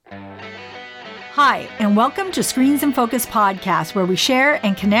Hi, and welcome to Screens in Focus podcast, where we share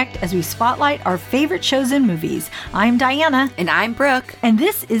and connect as we spotlight our favorite shows and movies. I'm Diana. And I'm Brooke. And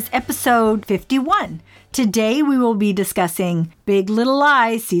this is episode 51. Today we will be discussing Big Little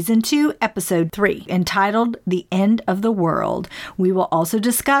Lies Season 2, Episode 3, entitled The End of the World. We will also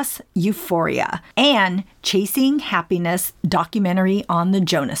discuss Euphoria and Chasing Happiness documentary on the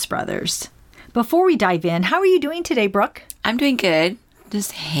Jonas Brothers. Before we dive in, how are you doing today, Brooke? I'm doing good.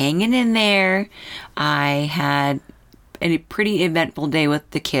 Just hanging in there. I had a pretty eventful day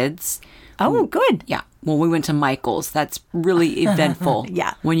with the kids. Oh, good. Yeah. Well, we went to Michael's. That's really eventful.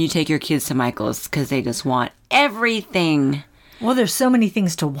 Yeah. When you take your kids to Michael's because they just want everything. Well, there's so many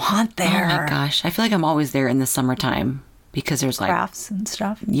things to want there. Oh my gosh. I feel like I'm always there in the summertime because there's like crafts and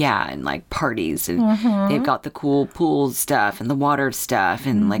stuff. Yeah, and like parties, and they've got the cool pool stuff and the water stuff,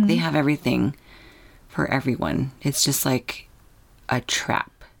 and like they have everything for everyone. It's just like a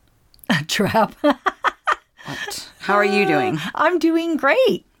trap. A trap. What? How are you doing? I'm doing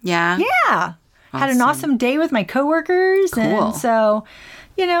great. Yeah? Yeah. Had an awesome day with my coworkers. Cool. And so,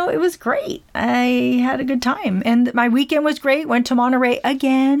 it was great. I had a good time. And my weekend was great. Went to Monterey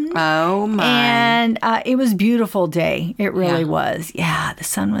again. Oh, my. And it was a beautiful day. It really was. Yeah, the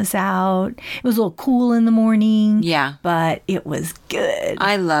sun was out. It was a little cool in the morning. Yeah. But it was good.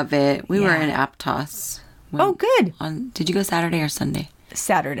 I love it. We were in Aptos. Oh, good. Did you go Saturday or Sunday?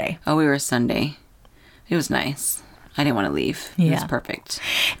 Saturday. Oh, we were Sunday. It was nice. I didn't want to leave. It was perfect.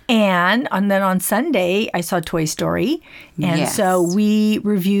 And then on Sunday, I saw Toy Story. And so we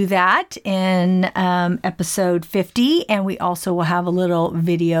review that in episode 50. And we also will have a little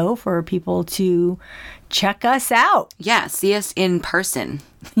video for people to check us out. Yeah, see us in person.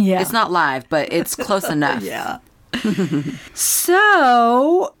 Yeah. It's not live, but it's close enough. Yeah.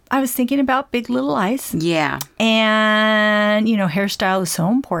 So I was thinking about Big Little Lies. Yeah. And, hairstyle is so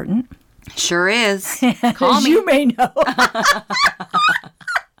important. Sure is. Call As me. you may know.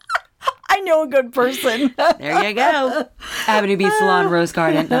 I know a good person. There you go. Avenue B Salon, Rose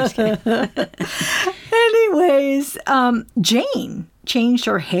Garden. No, I'm just kidding. Anyways, Jane changed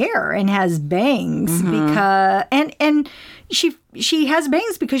her hair and has bangs because and she has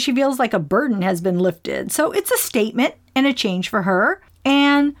bangs because she feels like a burden has been lifted. So it's a statement and a change for her.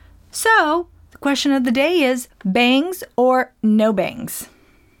 And so the question of the day is bangs or no bangs?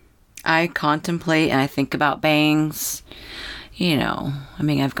 I contemplate and I think about bangs.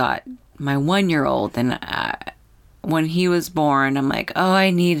 I've got my 1-year-old, and when he was born, I'm like, oh, I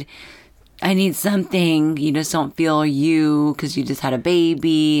need something. You just don't feel you because you just had a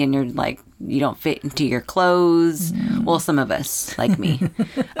baby, and you're like, you don't fit into your clothes. Well, some of us, like me.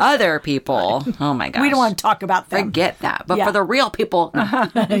 Other people, oh my gosh. We don't want to talk about them. Forget that. But for the real people, no.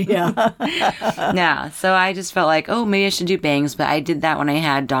 Yeah. Yeah. So I just felt like, oh, maybe I should do bangs. But I did that when I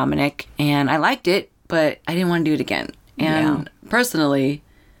had Dominic, and I liked it, but I didn't want to do it again. And personally,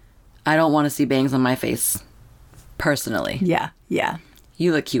 I don't want to see bangs on my face. Personally. Yeah. Yeah.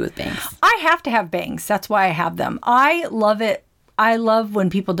 You look cute with bangs. I have to have bangs. That's why I have them. I love it. I love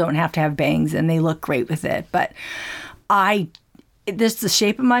when people don't have to have bangs and they look great with it. But the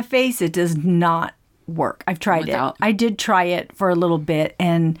shape of my face, it does not work. I've tried it. I did try it for a little bit,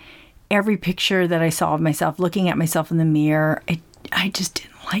 and every picture that I saw of myself, looking at myself in the mirror, I just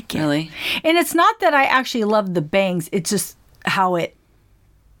didn't like it. Really? And it's not that I actually love the bangs. It's just how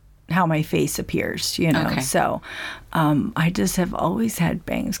my face appears, Okay. So I just have always had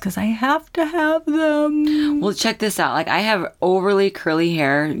bangs because I have to have them. Well, check this out. Like, I have overly curly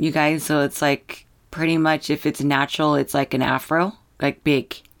hair, you guys. So it's like pretty much, if it's natural, it's like an afro, like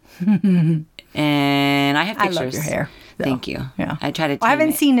big. And I have pictures. I love your hair. Thank you. Yeah. I try to I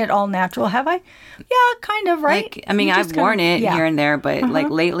haven't seen it all natural, have I? Yeah, kind of, right? Like, I've worn it here and there, but like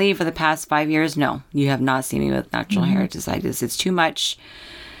lately for the past 5 years, no, you have not seen me with natural hair. It's too much.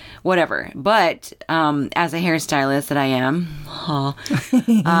 Whatever. But as a hairstylist that I am, a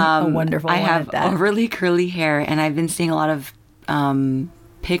wonderful I one have at that. overly curly hair, and I've been seeing a lot of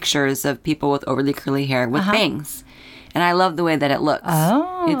pictures of people with overly curly hair with bangs. And I love the way that it looks.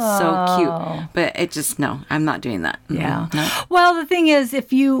 Oh. It's so cute. But it just, no, I'm not doing that. Yeah. No. Well, the thing is,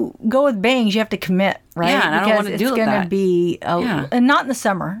 if you go with bangs, you have to commit, right? Yeah, and I don't want to do it's going to that. be, and not in the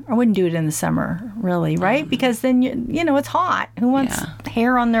summer. I wouldn't do it in the summer, really, right? Because then, it's hot. Who wants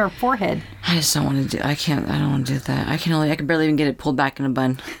hair on their forehead? I just don't want to do, I don't want to do that. I can barely even get it pulled back in a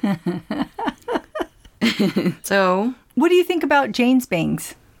bun. So. What do you think about Jane's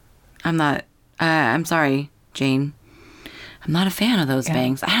bangs? I'm sorry, Jane. I'm not a fan of those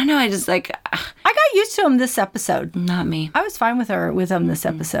bangs. I don't know. I just like. I got used to them this episode. Not me. I was fine with them this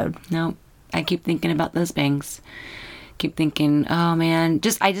episode. No, I keep thinking about those bangs. keep thinking, oh man,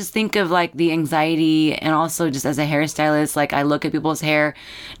 I just think of like the anxiety, and also just as a hairstylist, like I look at people's hair,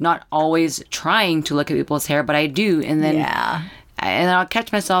 not always trying to look at people's hair, but I do. And then and I'll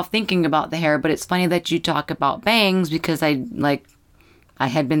catch myself thinking about the hair. But it's funny that you talk about bangs, because I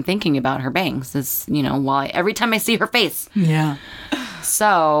had been thinking about her bangs, this, every time I see her face. Yeah.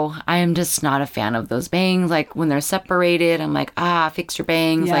 So I am just not a fan of those bangs. Like when they're separated, I'm like, fix your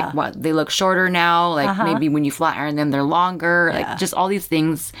bangs. Yeah. Like what, they look shorter now. Like maybe when you flat iron them, they're longer. Yeah. Like just all these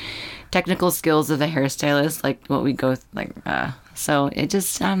things, technical skills of a hairstylist, like what we go so it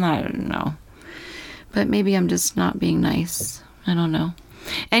just, I'm not, no. But maybe I'm just not being nice. I don't know.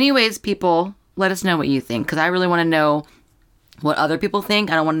 Anyways, people, let us know what you think, because I really want to know what other people think.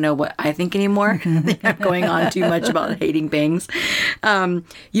 I don't want to know what I think anymore. I think I'm going on too much about hating bangs.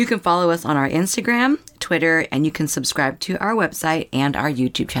 You can follow us on our Instagram, Twitter, and you can subscribe to our website and our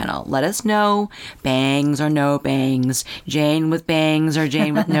YouTube channel. Let us know, bangs or no bangs, Jane with bangs or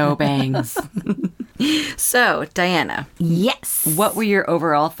Jane with no bangs. So, Diana. Yes. What were your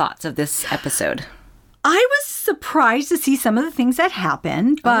overall thoughts of this episode? I was surprised to see some of the things that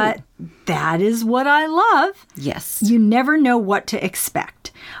happened, but that is what I love. Yes. You never know what to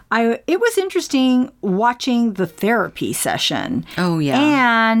expect. It was interesting watching the therapy session. Oh, yeah.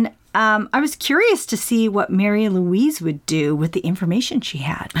 And I was curious to see what Mary Louise would do with the information she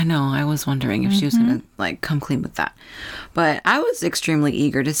had. I know. I was wondering if she was going to come clean with that. But I was extremely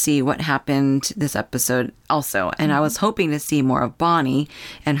eager to see what happened this episode also. And I was hoping to see more of Bonnie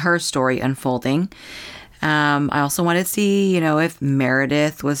and her story unfolding. I also wanted to see, if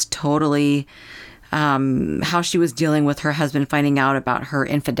Meredith was totally, how she was dealing with her husband finding out about her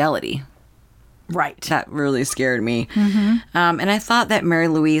infidelity. Right. That really scared me. And I thought that Mary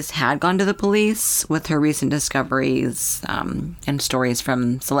Louise had gone to the police with her recent discoveries and stories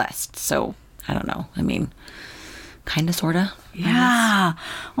from Celeste. So, I don't know. I mean, kind of, sort of. Yeah.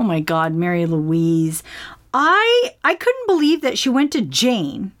 Oh, my God, Mary Louise. I couldn't believe that she went to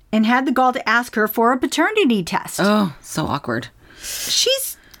Jane and had the gall to ask her for a paternity test. Oh, so awkward.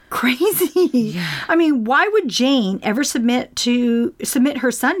 She's crazy. Yeah. I mean, why would Jane ever submit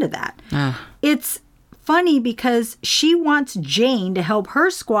her son to that? It's funny because she wants Jane to help her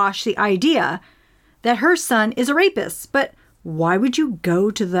squash the idea that her son is a rapist. But why would you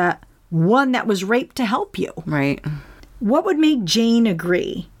go to the one that was raped to help you? Right. What would make Jane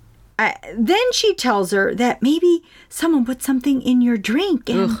agree? Then she tells her that maybe someone put something in your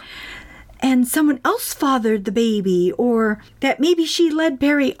drink and someone else fathered the baby, or that maybe she led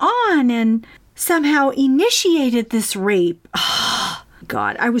Barry on and somehow initiated this rape. Oh,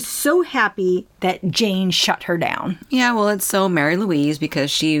 God, I was so happy that Jane shut her down. Yeah, well, it's so Mary Louise, because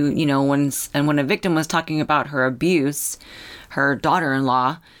she, when a victim was talking about her abuse, her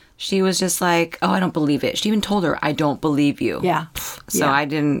daughter-in-law, she was just like, oh, I don't believe it. She even told her, I don't believe you. Yeah. So I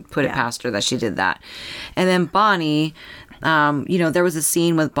didn't put it past her that she did that. And then Bonnie, there was a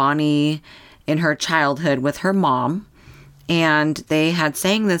scene with Bonnie in her childhood with her mom, and they had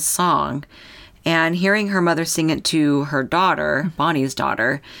sang this song. And hearing her mother sing it to her daughter, Bonnie's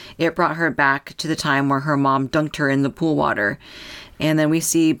daughter, it brought her back to the time where her mom dunked her in the pool water. And then we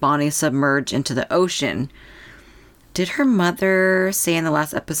see Bonnie submerge into the ocean. Did her mother say in the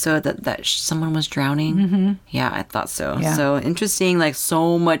last episode that someone was drowning? Mm-hmm. Yeah, I thought so. Yeah. So interesting, like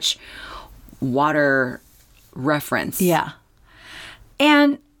so much water reference. Yeah.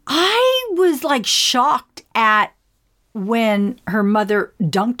 And I was like shocked at when her mother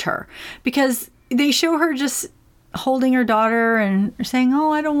dunked her, because they show her just holding her daughter and saying,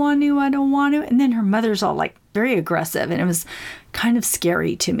 oh, I don't want to. And then her mother's all like very aggressive. And it was kind of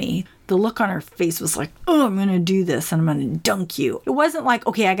scary to me. The look on her face was like, oh, I'm going to do this and I'm going to dunk you. It wasn't like,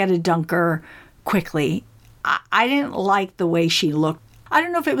 okay, I got to dunk her quickly. I didn't like the way she looked. I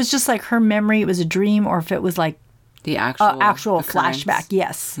don't know if it was just like her memory, it was a dream, or if it was like the actual flashback.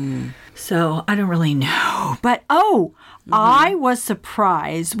 Yes. So I don't really know. But I was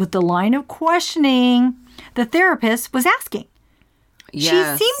surprised with the line of questioning the therapist was asking.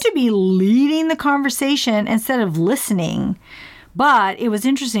 Yes. She seemed to be leading the conversation instead of listening. But it was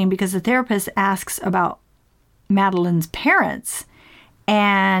interesting because the therapist asks about Madeline's parents.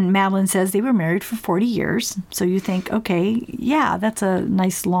 And Madeline says they were married for 40 years. So you think, okay, yeah, that's a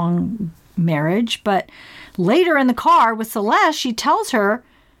nice long marriage. But later in the car with Celeste, she tells her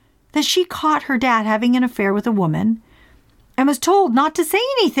that she caught her dad having an affair with a woman and was told not to say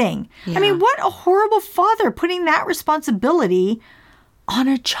anything. Yeah. I mean, what a horrible father putting that responsibility on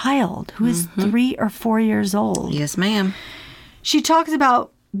a child who is 3 or 4 years old. Yes, ma'am. She talks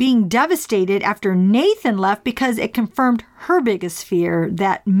about being devastated after Nathan left because it confirmed her biggest fear,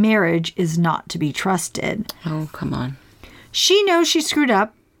 that marriage is not to be trusted. Oh, come on. She knows she screwed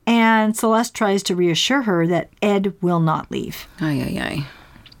up, and Celeste tries to reassure her that Ed will not leave. Ay, ay,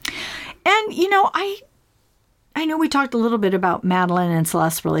 ay. And, you know, I know we talked a little bit about Madeline and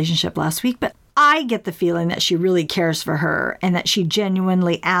Celeste's relationship last week, but I get the feeling that she really cares for her and that she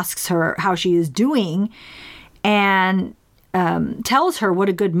genuinely asks her how she is doing and tells her what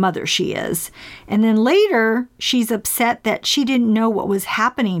a good mother she is. And then later, she's upset that she didn't know what was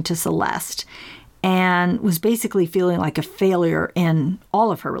happening to Celeste and was basically feeling like a failure in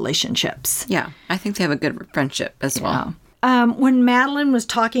all of her relationships. Yeah, I think they have a good friendship as well. When Madeline was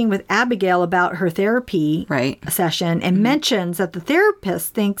talking with Abigail about her therapy session and mentions that the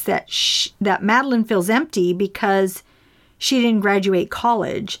therapist thinks that that Madeline feels empty because she didn't graduate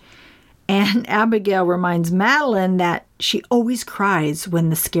college. And Abigail reminds Madeline that she always cries when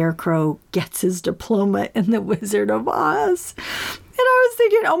the Scarecrow gets his diploma in The Wizard of Oz. And I was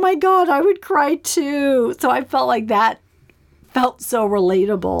thinking, oh my God, I would cry too. So I felt like that felt so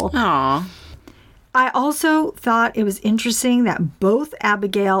relatable. Aw. I also thought it was interesting that both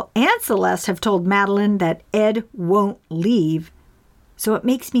Abigail and Celeste have told Madeline that Ed won't leave. So it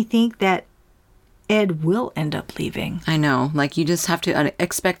makes me think that Ed will end up leaving. I know. Like, you just have to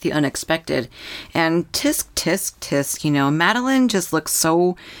expect the unexpected. And tisk, tisk, tisk, you know, Madeline just looks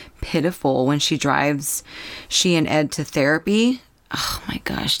so pitiful when she drives she and Ed to therapy. Oh my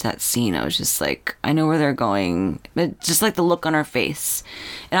gosh, that scene. I was just like, I know where they're going. But just like the look on her face.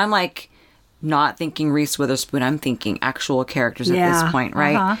 And I'm like, not thinking Reese Witherspoon. I'm thinking actual characters at this point,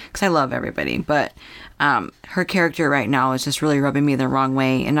 right? Because I love everybody. But her character right now is just really rubbing me the wrong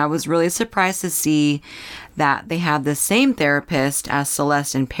way. And I was really surprised to see that they have the same therapist as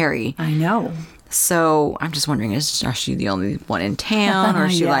Celeste and Perry. I know. So I'm just wondering, is she the only one in town? Or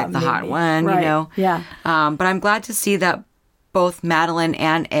is she like the hot one, you know? Yeah. But I'm glad to see that both Madeline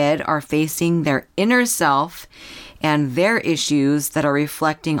and Ed are facing their inner self and their issues that are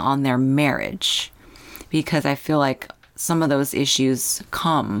reflecting on their marriage. Because I feel like some of those issues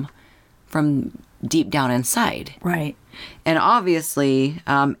come from deep down inside. Right. And obviously,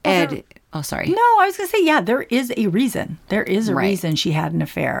 Ed... Oh, sorry. No, I was going to say, yeah, there is a reason. There is a reason she had an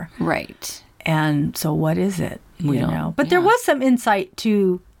affair. Right. And so what is it? We you don't know? But there was some insight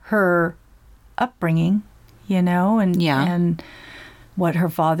to her upbringing, you know, and what her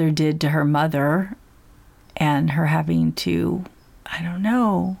father did to her mother and her having to, I don't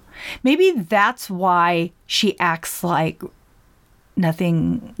know. Maybe that's why she acts like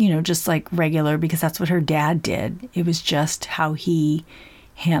nothing, you know, just like regular, because that's what her dad did. It was just how he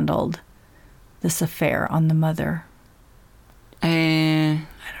handled this affair on the mother. I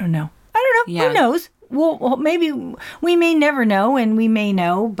don't know. Yeah. Who knows? Well, maybe we may never know, and we may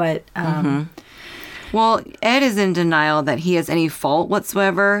know, but... Well, Ed is in denial that he has any fault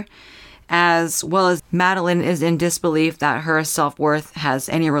whatsoever, as well as Madeline is in disbelief that her self-worth has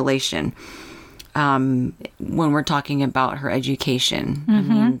any relation when we're talking about her education. I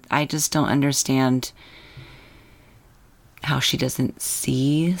mean, I just don't understand how she doesn't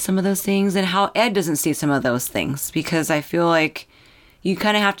see some of those things and how Ed doesn't see some of those things, because I feel like you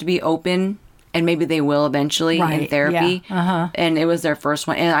kind of have to be open, and maybe they will eventually in therapy. Yeah. And it was their first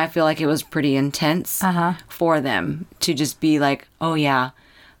one, and I feel like it was pretty intense for them to just be like, oh yeah,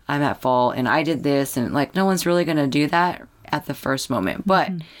 I'm at fault and I did this, and like no one's really going to do that at the first moment.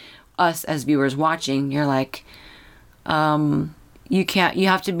 But us as viewers watching, you're like, you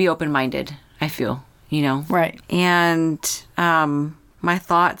have to be open-minded, I feel, you know? Right. And my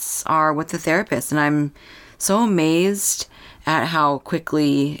thoughts are with the therapist, and I'm so amazed at how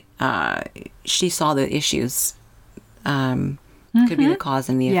quickly she saw the issues could be the cause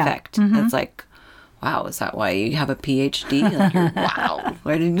and the effect. It's like, wow, is that why you have a PhD? Like, wow,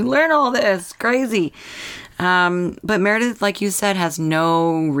 where did you learn all this? Crazy. But Meredith, like you said, has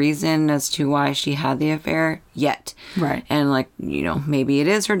no reason as to why she had the affair yet. Right. And like, you know, maybe it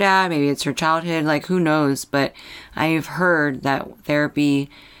is her dad, maybe it's her childhood, like who knows? But I've heard that therapy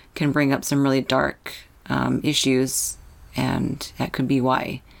can bring up some really dark issues, and that could be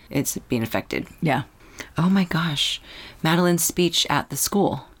why it's being affected. Yeah. Oh my gosh. Madeline's speech at the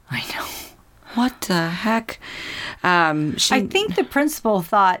school. I know. What the heck? I think the principal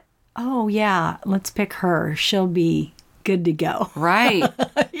thought, oh yeah, let's pick her. She'll be good to go. Right.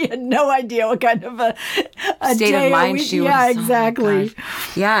 He had no idea what kind of a state of mind she was. Yeah, exactly.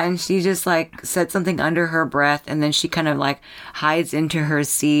 Yeah, and she just like said something under her breath, and then she kind of like hides into her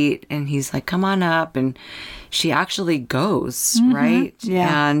seat, and he's like, come on up, and she actually goes, right?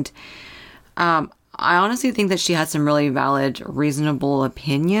 Yeah. And I honestly think that she had some really valid, reasonable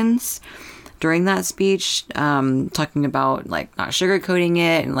opinions during that speech, talking about like not sugarcoating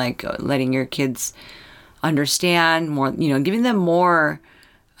it and like letting your kids understand, more, giving them more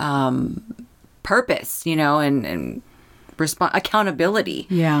purpose, and accountability.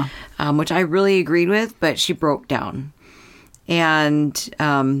 Yeah. Which I really agreed with, but she broke down. And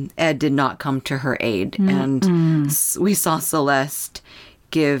Ed did not come to her aid. And we saw Celeste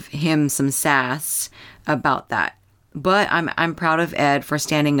give him some sass about that. But I'm proud of Ed for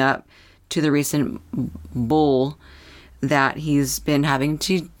standing up to the recent bull that he's been having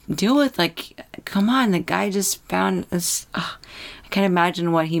to deal with. Like, come on, the guy just found this. I can't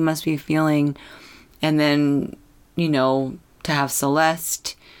imagine what he must be feeling. And then, to have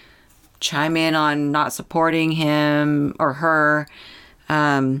Celeste chime in on not supporting him or her.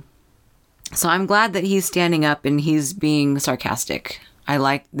 So I'm glad that he's standing up and he's being sarcastic. I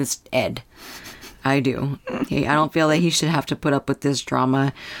like this Ed. I do. I don't feel that he should have to put up with this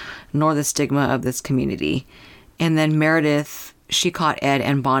drama nor the stigma of this community. And then Meredith, she caught Ed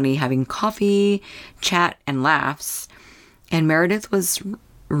and Bonnie having coffee, chat, and laughs. And Meredith was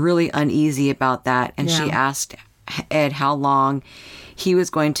really uneasy about that. And she asked Ed how long he was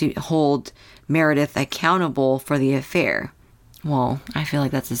going to hold Meredith accountable for the affair. Well, I feel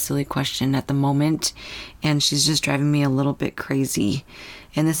like that's a silly question at the moment, and she's just driving me a little bit crazy.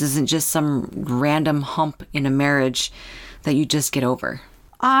 And this isn't just some random hump in a marriage that you just get over.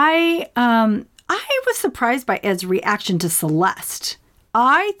 I was surprised by Ed's reaction to Celeste.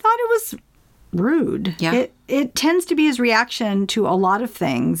 I thought it was rude. Yeah. It tends to be his reaction to a lot of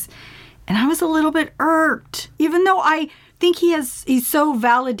things, and I was a little bit irked, even though I think he's so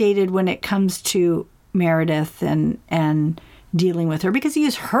validated when it comes to Meredith and dealing with her, because he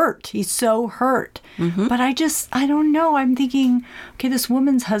is hurt. He's so hurt. Mm-hmm. But I don't know. I'm thinking, okay, this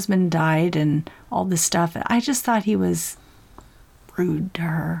woman's husband died and all this stuff. I just thought he was rude to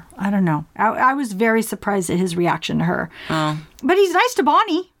her. I don't know. I was very surprised at his reaction to her. Oh. But he's nice to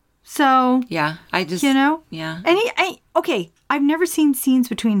Bonnie. So, yeah, I just, yeah. And I've never seen scenes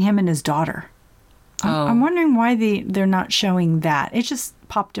between him and his daughter. I'm wondering why they're not showing that. It just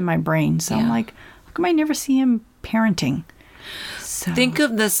popped in my brain. So I'm like, how come I never see him parenting? So. Think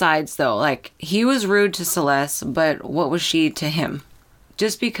of the sides, though. Like, he was rude to Celeste, but what was she to him?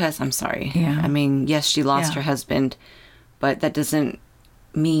 Just because, I'm sorry. Yeah. I mean, yes, she lost her husband, but that doesn't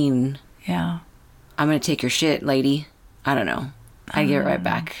mean I'm going to take your shit, lady. I don't know. I get it right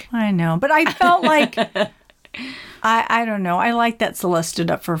back. I know. But I felt like, I don't know. I like that Celeste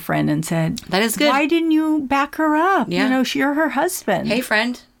stood up for a friend and said, that is good. Why didn't you back her up? Yeah. You're her husband. Hey,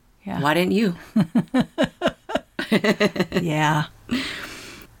 friend. Yeah. Why didn't you? Yeah.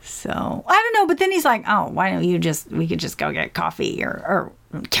 So, I don't know. But then he's like, oh, why don't we could just go get coffee or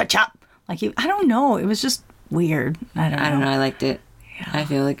catch up. Like, I don't know. It was just weird. I don't know. I liked it. Yeah. I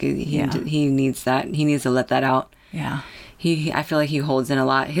feel like he needs that. He needs to let that out. Yeah. I feel like he holds in a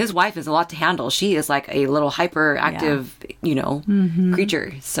lot. His wife is a lot to handle. She is like a little hyperactive,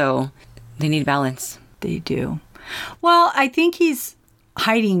 creature. So they need balance. They do. Well, I think he's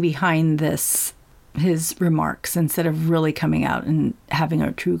hiding behind his remarks instead of really coming out and having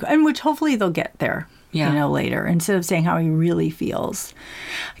a true, and which hopefully they'll get there, later, instead of saying how he really feels.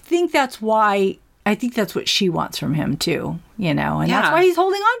 I think that's what she wants from him too, and that's why he's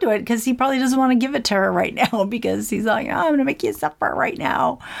holding on to it, because he probably doesn't want to give it to her right now, because he's like, I'm going to make you suffer right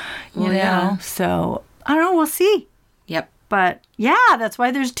now, you know? Yeah. So I don't know. We'll see. Yep. But yeah, that's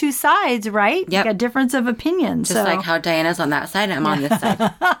why there's two sides, right? Yep. You got difference of opinion. Just like how Diana's on that side, I'm on this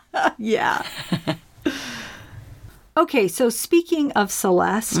side. Yeah. Okay, so speaking of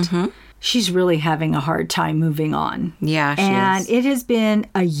Celeste, she's really having a hard time moving on. Yeah, she and is. It has been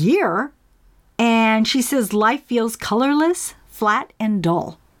a year, and she says life feels colorless, flat, and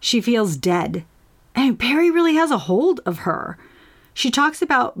dull. She feels dead. And Perry really has a hold of her. She talks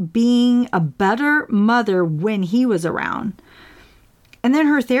about being a better mother when he was around. And then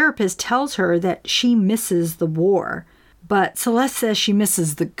her therapist tells her that she misses the war, but Celeste says she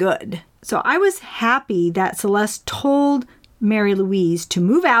misses the good. So I was happy that Celeste told Mary Louise to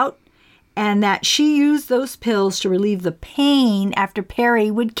move out and that she used those pills to relieve the pain after Perry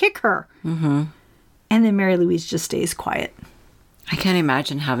would kick her. Mm-hmm. And then Mary Louise just stays quiet. I can't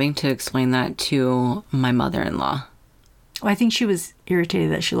imagine having to explain that to my mother-in-law. Well, I think she was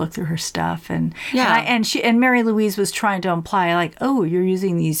irritated that she looked through her stuff, and yeah, and Mary Louise was trying to imply like, oh, you're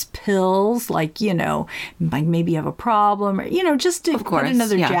using these pills, like like maybe you have a problem, or just to put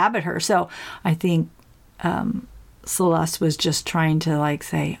another jab at her. So I think Celeste was just trying to like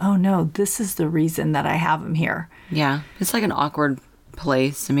say, oh no, this is the reason that I have him here. Yeah, it's like an awkward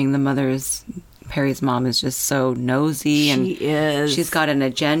place. I mean, Perry's mom is just so nosy, and she is. She's got an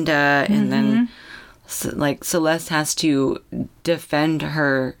agenda, and then. Like Celeste has to defend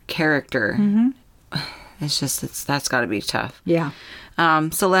her character. Mm-hmm. that's got to be tough. Yeah.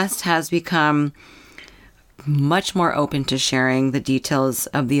 Celeste has become much more open to sharing the details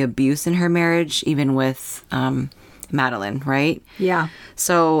of the abuse in her marriage, even with Madeline, right? Yeah.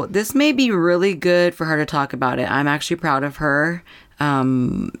 So this may be really good for her to talk about it. I'm actually proud of her.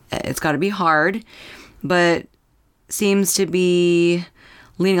 It's got to be hard, but seems to be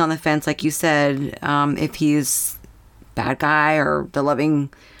leaning on the fence, like you said, if he's bad guy or the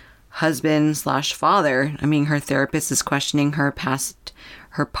loving husband/father. I mean, her therapist is questioning her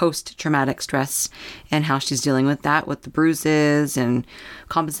post-traumatic stress and how she's dealing with that, with the bruises and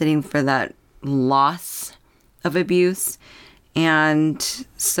compensating for that loss of abuse. And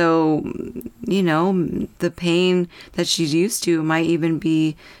so, the pain that she's used to might even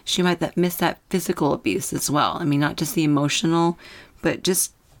be, she might miss that physical abuse as well. I mean, not just the emotional, but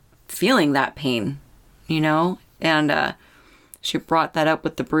just feeling that pain, and she brought that up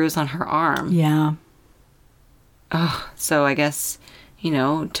with the bruise on her arm. Yeah. Oh, so I guess,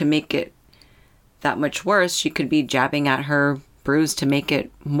 to make it that much worse, she could be jabbing at her bruise to make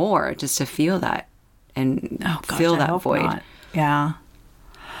it more, just to feel that and feel that void. Not. Yeah.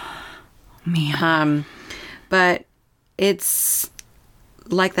 Man. But it's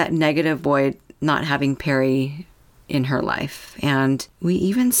like that negative void not having Perry in her life. And we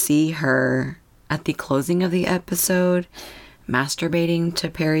even see her at the closing of the episode masturbating to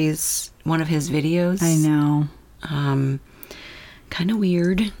one of his videos. I know. Kind of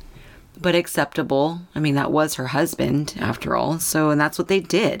weird, but acceptable. I mean, that was her husband after all. So, and that's what they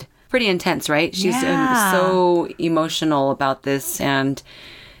did. Pretty intense, right? She's so emotional about this, and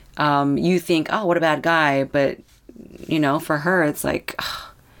you think, oh, what a bad guy. But, for her, it's like,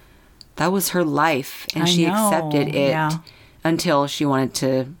 that was her life, and she accepted it until she wanted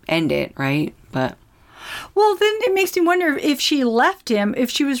to end it, right? But well, then it makes me wonder if she left him, if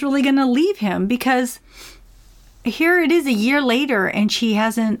she was really going to leave him, because here it is a year later, and she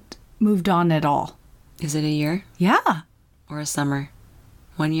hasn't moved on at all. Is it a year? Yeah. Or a summer?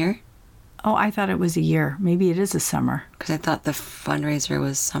 1 year? Oh, I thought it was a year. Maybe it is a summer. Because I thought the fundraiser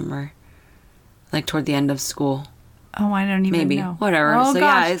was summer. Like toward the end of school. Oh, I don't even know. Maybe. Whatever. Oh, so,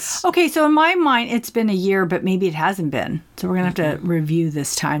 gosh. yeah, it's... Okay, so in my mind, it's been a year, but maybe it hasn't been. So we're going to have to review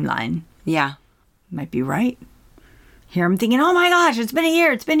this timeline. Yeah. Might be right. Here I'm thinking, oh my gosh, it's been a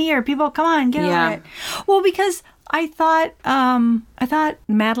year. It's been a year. People, come on, get over it. Well, because I thought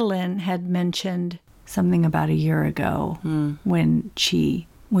Madeline had mentioned something about a year ago when she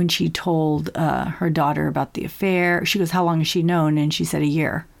told her daughter about the affair. She goes, how long has she known? And she said a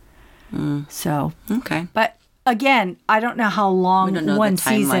year. So, okay. But again, I don't know how long one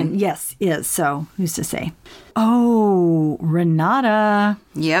season timeline. is. So who's to say? Oh, Renata.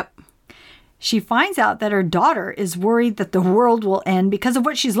 Yep. She finds out that her daughter is worried that the world will end because of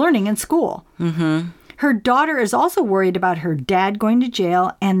what she's learning in school. Mm-hmm. Her daughter is also worried about her dad going to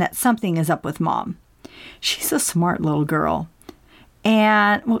jail and that something is up with mom. She's a smart little girl.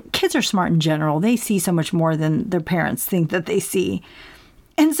 And, well, kids are smart in general. They see so much more than their parents think that they see.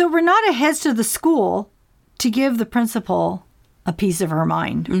 And so Renata heads to the school to give the principal a piece of her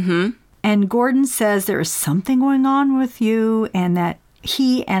mind. Mm-hmm. And Gordon says there is something going on with you and that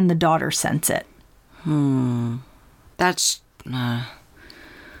he and the daughter sense it. That's...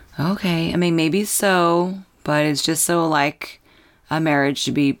 okay. I mean, maybe so, but it's just so like a marriage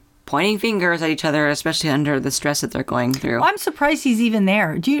to be pointing fingers at each other, especially under the stress that they're going through. Well, I'm surprised he's even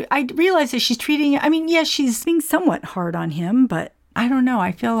there. I realize that she's treating... I mean, yes, she's being somewhat hard on him, but I don't know.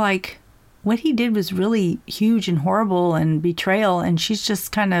 I feel like what he did was really huge and horrible and betrayal, and she's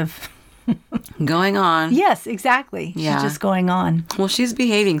just kind of... going on. Yes, exactly. Yeah. She's just going on. Well, she's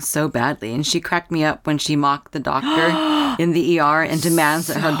behaving so badly, and she cracked me up when she mocked the doctor in the ER and demands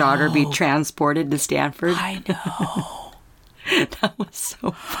that her daughter be transported to Stanford. I know. That was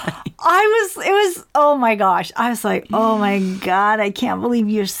so funny. It was, oh my gosh. I was like, oh my God, I can't believe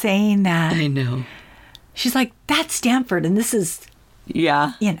you're saying that. I know. She's like, that's Stanford, and this is,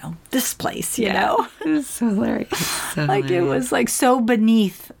 this place, you know? It was so hilarious. It was like so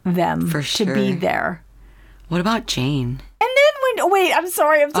beneath them to be there. What about Jane? And then wait, I'm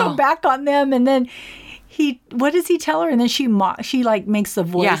sorry, I'm so back on them. And then what does he tell her? And then she like makes the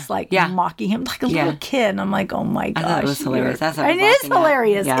voice mocking him like a little kid. And I'm like, oh my gosh. I thought it was hilarious. That's what it is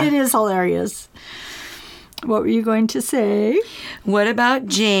hilarious. Yeah. It is hilarious. What were you going to say? What about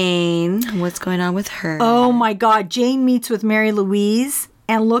Jane? What's going on with her? Oh my God. Jane meets with Mary Louise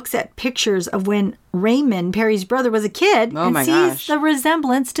and looks at pictures of when Raymond, Perry's brother, was a kid and sees the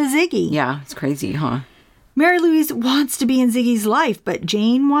resemblance to Ziggy. Yeah, it's crazy, huh? Mary Louise wants to be in Ziggy's life, but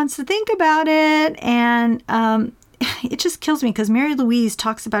Jane wants to think about it. And it just kills me because Mary Louise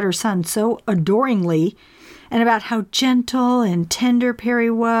talks about her son so adoringly and about how gentle and tender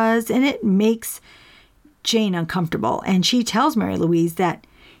Perry was, and it makes Jane uncomfortable. And she tells Mary Louise that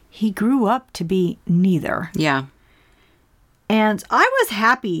he grew up to be neither. Yeah. And I was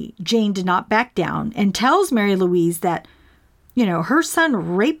happy Jane did not back down and tells Mary Louise that, her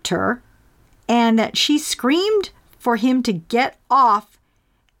son raped her and that she screamed for him to get off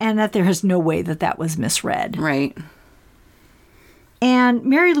and that there is no way that was misread. Right. And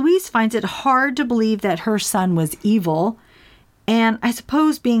Mary Louise finds it hard to believe that her son was evil. And I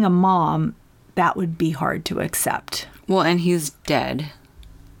suppose being a mom, that would be hard to accept. Well, and he's dead.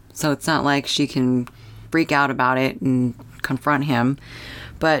 So it's not like she can freak out about it and confront him.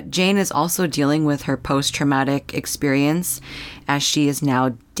 But Jane is also dealing with her post-traumatic experience as she is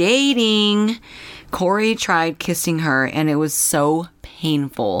now dating. Corey tried kissing her, and it was so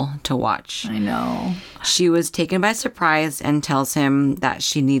painful to watch. I know. She was taken by surprise and tells him that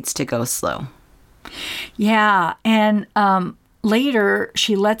she needs to go slow. Yeah, and later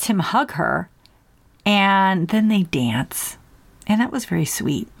she lets him hug her, and then they dance. And that was very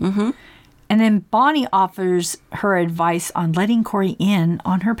sweet. Mm-hmm. And then Bonnie offers her advice on letting Corey in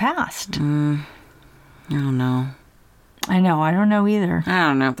on her past. I don't know. I know. I don't know either. I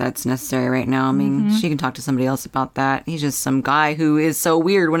don't know if that's necessary right now. I mean, she can talk to somebody else about that. He's just some guy who is so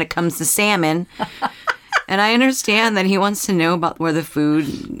weird when it comes to salmon. And I understand that he wants to know about where the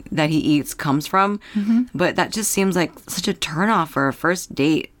food that he eats comes from. Mm-hmm. But that just seems like such a turnoff for a first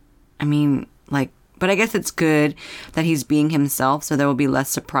date. I mean, but I guess it's good that he's being himself, so there will be less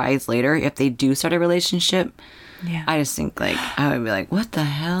surprise later if they do start a relationship. Yeah. I just think, I would be like, what the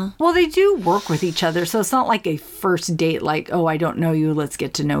hell? Well, they do work with each other, so it's not like a first date, like, oh, I don't know you, let's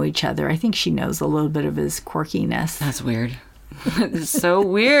get to know each other. I think she knows a little bit of his quirkiness. That's weird. It's so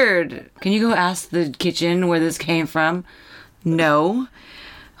weird. Can you go ask the kitchen where this came from? No.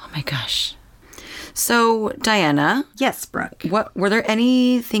 Oh, my gosh. So, Diana. Yes, Brooke. Were there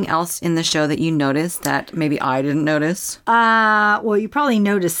anything else in the show that you noticed that maybe I didn't notice? Well, you probably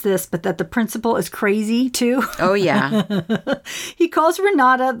noticed this, but that the principal is crazy, too. Oh, yeah. He calls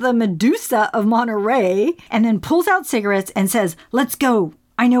Renata the Medusa of Monterey and then pulls out cigarettes and says, let's go.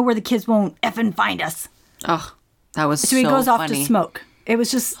 I know where the kids won't effing find us. Oh, that was so he goes funny. off to smoke. It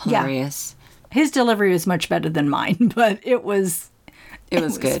was just, hilarious. Yeah. His delivery was much better than mine, but it was... It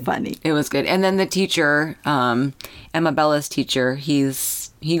was good. Funny. It was good. And then the teacher, Emma Bella's teacher, he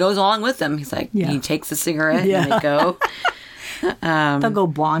goes along with them. He's like, he takes a cigarette and they go. They'll go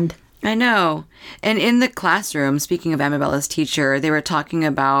blonde. I know. And in the classroom, speaking of Emma Bella's teacher, they were talking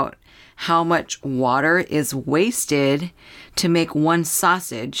about how much water is wasted to make one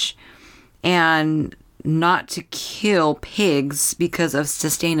sausage and not to kill pigs because of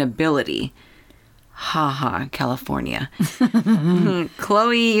sustainability. Ha, California.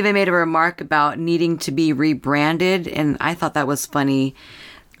 Chloe even made a remark about needing to be rebranded, and I thought that was funny.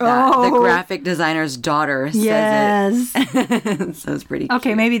 That the graphic designer's daughter says it. So it's pretty cute.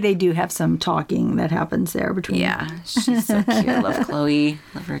 Okay, maybe they do have some talking that happens there between them. Yeah, she's so cute. I love Chloe.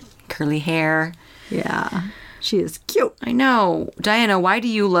 Love her curly hair. Yeah, she is cute. I know. Diana, why do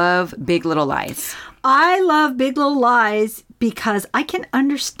you love Big Little Lies? I love Big Little Lies because I can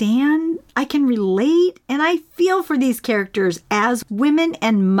understand, I can relate, and I feel for these characters as women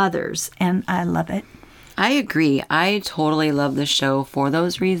and mothers, and I love it. I agree. I totally love the show for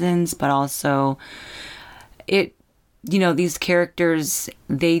those reasons, but also these characters,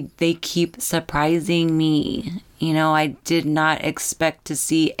 they keep surprising me. I did not expect to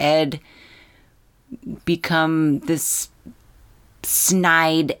see Ed become this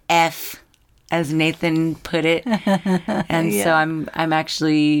snide F, as Nathan put it. And so I'm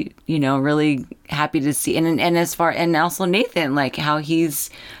actually, really happy to see. And also Nathan, like how he's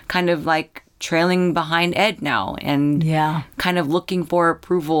kind of like trailing behind Ed now and kind of looking for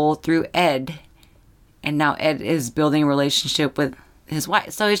approval through Ed. And now Ed is building a relationship with his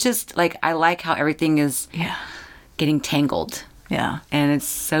wife. So it's just like, I like how everything is getting tangled. Yeah. And it's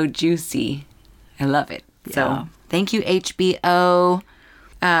so juicy. I love it. Yeah. So thank you, HBO.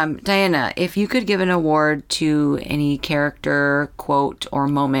 Diana, if you could give an award to any character, quote, or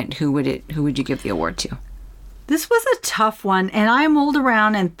moment, who would you give the award to? This was a tough one, and I mulled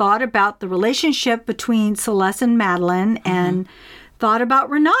around and thought about the relationship between Celeste and Madeline and thought about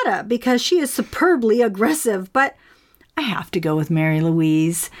Renata because she is superbly aggressive, but I have to go with Mary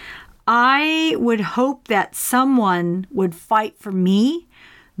Louise. I would hope that someone would fight for me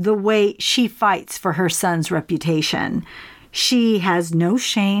the way she fights for her son's reputation. She has no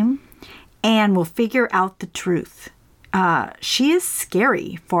shame and will figure out the truth. She is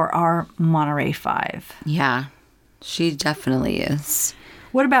scary for our Monterey Five. Yeah. She definitely is.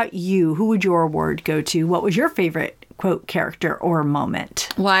 What about you? Who would your award go to? What was your favorite quote character or moment?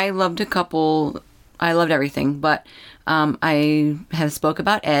 Well, I loved I loved everything, but I have spoke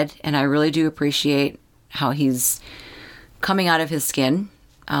about Ed, and I really do appreciate how he's coming out of his skin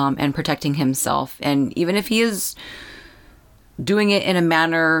and protecting himself. And even if he is doing it in a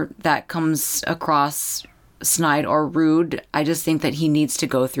manner that comes across snide or rude, I just think that he needs to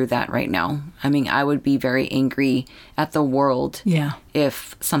go through that right now. I mean, I would be very angry at the world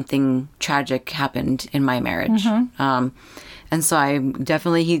if something tragic happened in my marriage. And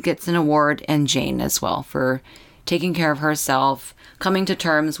so he gets an award, and Jane as well, for taking care of herself, coming to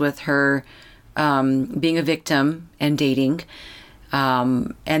terms with her being a victim and dating,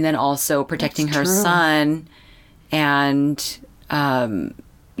 and then also protecting her son and,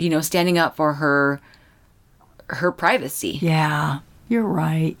 standing up for her privacy. Yeah, you're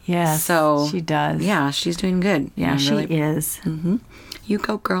right. Yes, so she does. Yeah, she's doing good. Yeah, she is. Mm-hmm. You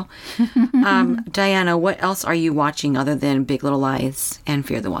go, girl. Diana, what else are you watching other than Big Little Lies and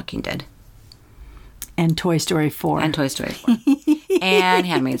Fear the Walking Dead? And Toy Story 4. And Toy Story 4. And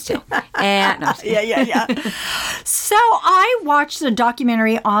Handmaid's Tale. And no, yeah. So I watched a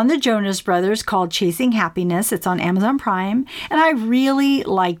documentary on the Jonas Brothers called Chasing Happiness. It's on Amazon Prime, and I really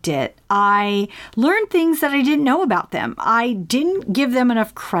liked it. I learned things that I didn't know about them. I didn't give them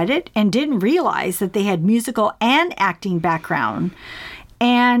enough credit and didn't realize that they had musical and acting background,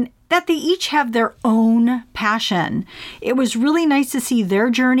 and that they each have their own passion. It was really nice to see their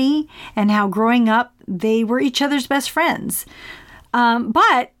journey and how growing up they were each other's best friends.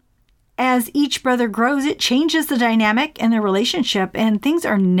 But as each brother grows, it changes the dynamic in their relationship, and things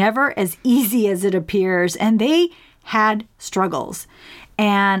are never as easy as it appears. And they had struggles.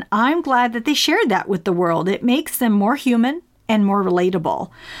 And I'm glad that they shared that with the world. It makes them more human and more relatable.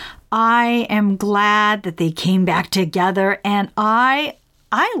 I am glad that they came back together, and I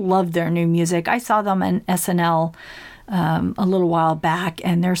love their new music. I saw them in SNL a little while back,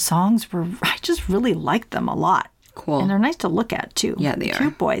 and their songs I just really liked them a lot. Cool. And they're nice to look at, too. Yeah, they are.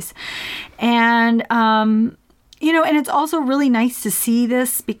 Cute boys. And, and it's also really nice to see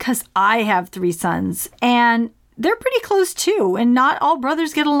this because I have 3 sons, and they're pretty close, too. And not all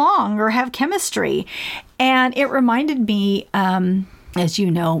brothers get along or have chemistry. And it reminded me, as you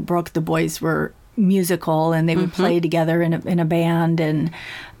know, Brooke, the boys were musical, and they would play together in a band, and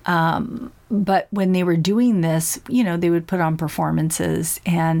but when they were doing this, they would put on performances.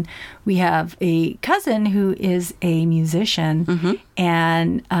 And we have a cousin who is a musician,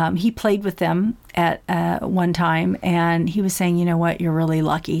 and he played with them at one time, and he was saying, you know what, you're really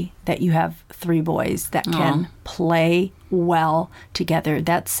lucky that you have 3 boys that can play well together.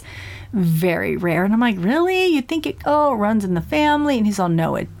 That's very rare. And I'm like, really? You think it runs in the family? And he's all,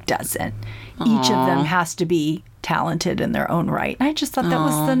 no, it doesn't. Each of them has to be talented in their own right. And I just thought that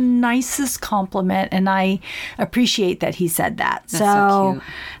was the nicest compliment, and I appreciate that he said that. That's so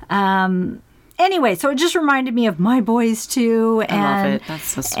cute. Anyway, so it just reminded me of my boys too. I love it. That's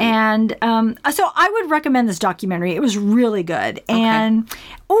so sweet. And so I would recommend this documentary. It was really good. Okay.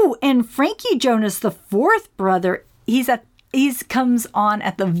 And Frankie Jonas, the 4th brother, he comes on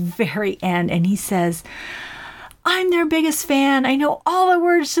at the very end, and he says, I'm their biggest fan. I know all the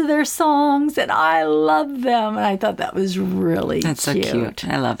words to their songs, and I love them. And I thought that was really That's cute. So cute.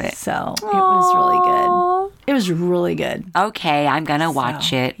 I love it. So it was really good. It was really good. Okay, I'm going to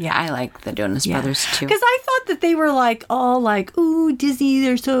watch it. Yeah. I like the Jonas Brothers, too. Because I thought that they were ooh, Disney,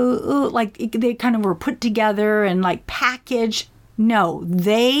 they're so, they kind of were put together and packaged. No,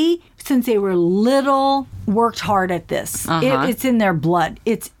 since they were little, worked hard at this. It's in their blood.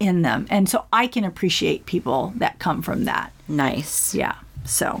 It's in them. And so I can appreciate people that come from that. Nice. Yeah.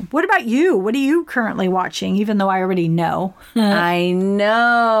 So what about you? What are you currently watching, even though I already know? I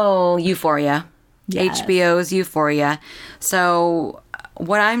know. Euphoria. Yes. HBO's Euphoria. So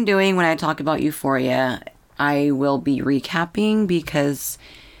what I'm doing when I talk about Euphoria, I will be recapping because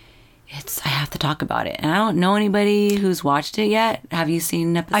I have to talk about it. And I don't know anybody who's watched it yet. Have you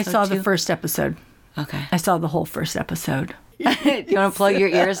seen episode 2? I saw the first episode. Okay. I saw the whole first episode. Do you want to plug your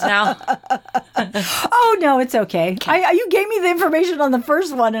ears now? Oh, no, it's okay. You gave me the information on the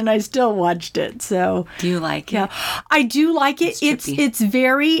first one, and I still watched it. So do you like it? Yeah, I do like it. It's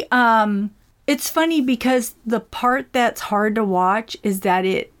very, it's funny because the part that's hard to watch is that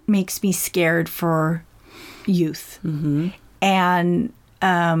it makes me scared for youth. And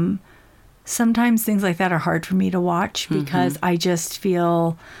sometimes things like that are hard for me to watch because I just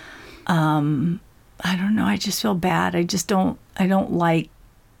feel, I don't know, I just feel bad. I don't like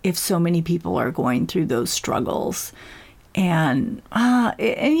if so many people are going through those struggles. And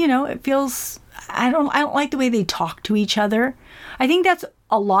it feels, I don't like the way they talk to each other. I think that's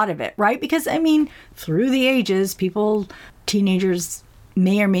a lot of it, right? Because through the ages, teenagers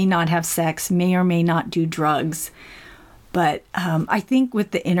may or may not have sex, may or may not do drugs. But I think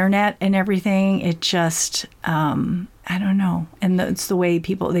with the internet and everything, it just, I don't know. And it's the way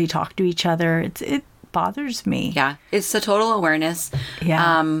they talk to each other. It bothers me. Yeah, it's the total awareness.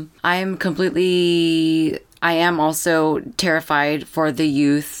 Yeah. I am also terrified for the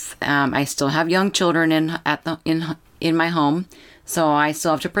youth. I still have young children in my home, so I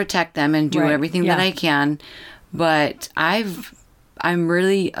still have to protect them and do everything that I can. But I'm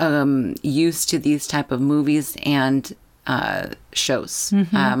really used to these type of movies and shows.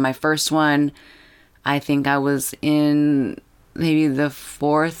 My first one, I think I was in maybe the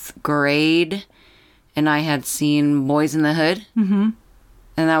 4th grade, and I had seen Boys in the Hood. Mm-hmm.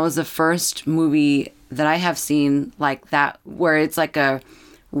 And that was the first movie that I have seen like that, where it's like a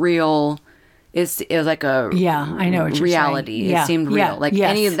real, it was like a I know what reality. You're saying. It seemed real. Yeah. Like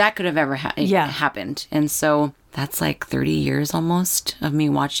any of that could have ever happened. And so that's like 30 years almost of me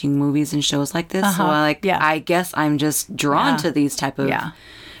watching movies and shows like this. So I guess I'm just drawn to these type of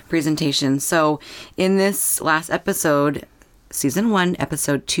presentations. So in this last episode, season 1,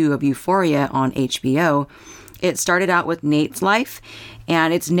 episode 2 of Euphoria on HBO, it started out with Nate's life,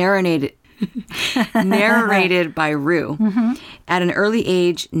 and it's narrated by Rue. Mm-hmm. At an early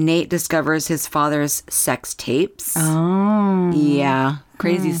age, Nate discovers his father's sex tapes. Oh. Yeah.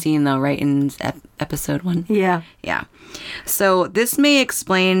 Crazy scene, though, right in episode 1? Yeah. Yeah. So this may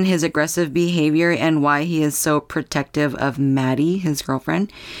explain his aggressive behavior and why he is so protective of Maddie, his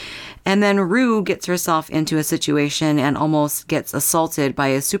girlfriend. And then Rue gets herself into a situation and almost gets assaulted by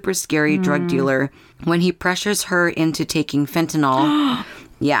a super scary drug dealer when he pressures her into taking fentanyl.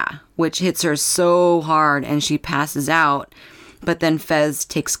 Yeah, which hits her so hard and she passes out. But then Fez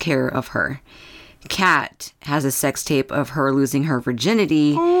takes care of her. Kat has a sex tape of her losing her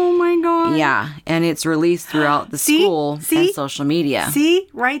virginity. Oh my God. Yeah, and it's released throughout the school and social media. See?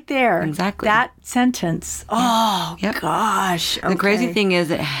 Right there. Exactly. That sentence. Oh, gosh. The crazy thing is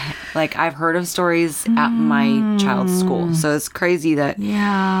that, like, I've heard of stories at my child's school. So it's crazy that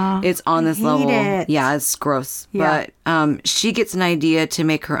it's on this level. Yeah, it's gross. Yeah. But she gets an idea to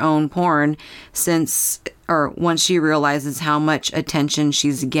make her own porn once she realizes how much attention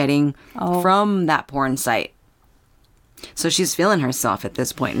she's getting from that porn site. So she's feeling herself at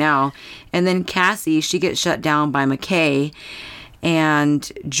this point now. And then Cassie, she gets shut down by McKay.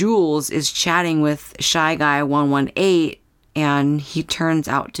 And Jules is chatting with Shy Guy 118, and he turns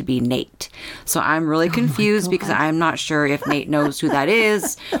out to be Nate. So I'm really confused because I'm not sure if Nate knows who that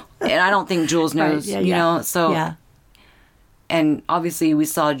is. And I don't think Jules knows, know. So, and obviously we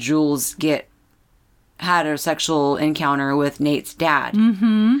saw Jules had a sexual encounter with Nate's dad.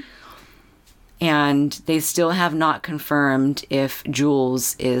 Mm-hmm. And they still have not confirmed if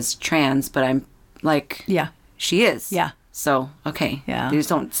Jules is trans, but I'm like, she is. Yeah. So, okay. Yeah. They just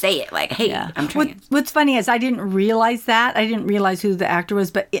don't say it like, hey, I'm trans. What's funny is I didn't realize that. I didn't realize who the actor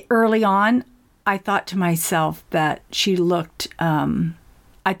was, but early on, I thought to myself that she looked, a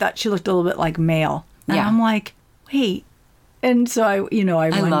little bit like male. And I'm like, wait. And so I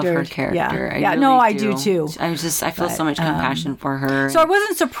wondered. love her character. Yeah. Really I do too. I feel so much compassion for her. So I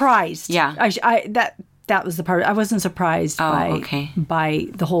wasn't surprised. Yeah. That was the part. I wasn't surprised by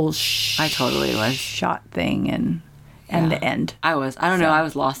the whole I totally was. Shot thing and the end. I was. I don't know. I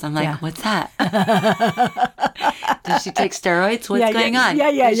was lost. I'm like, what's that? Does she take steroids? What's going on?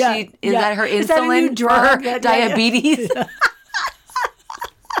 Is that her insulin for her diabetes?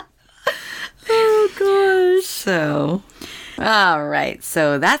 Oh, gosh. So... All right,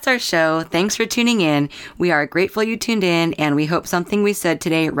 so that's our show. Thanks for tuning in. We are grateful you tuned in, and we hope something we said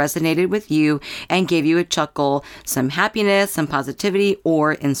today resonated with you and gave you a chuckle, some happiness, some positivity,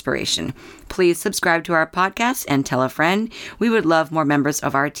 or inspiration. Please subscribe to our podcast and tell a friend. We would love more members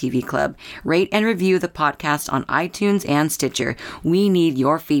of our TV club. Rate and review the podcast on iTunes and Stitcher. We need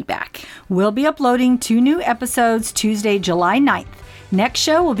your feedback. We'll be uploading 2 new episodes Tuesday, July 9th. Next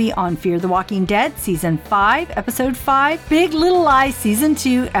show will be on Fear the Walking Dead, Season 5, Episode 5, Big Little Lies, Season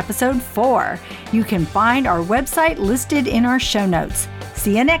 2, Episode 4. You can find our website listed in our show notes.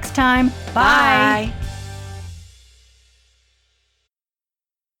 See you next time. Bye.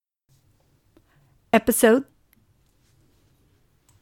 Episode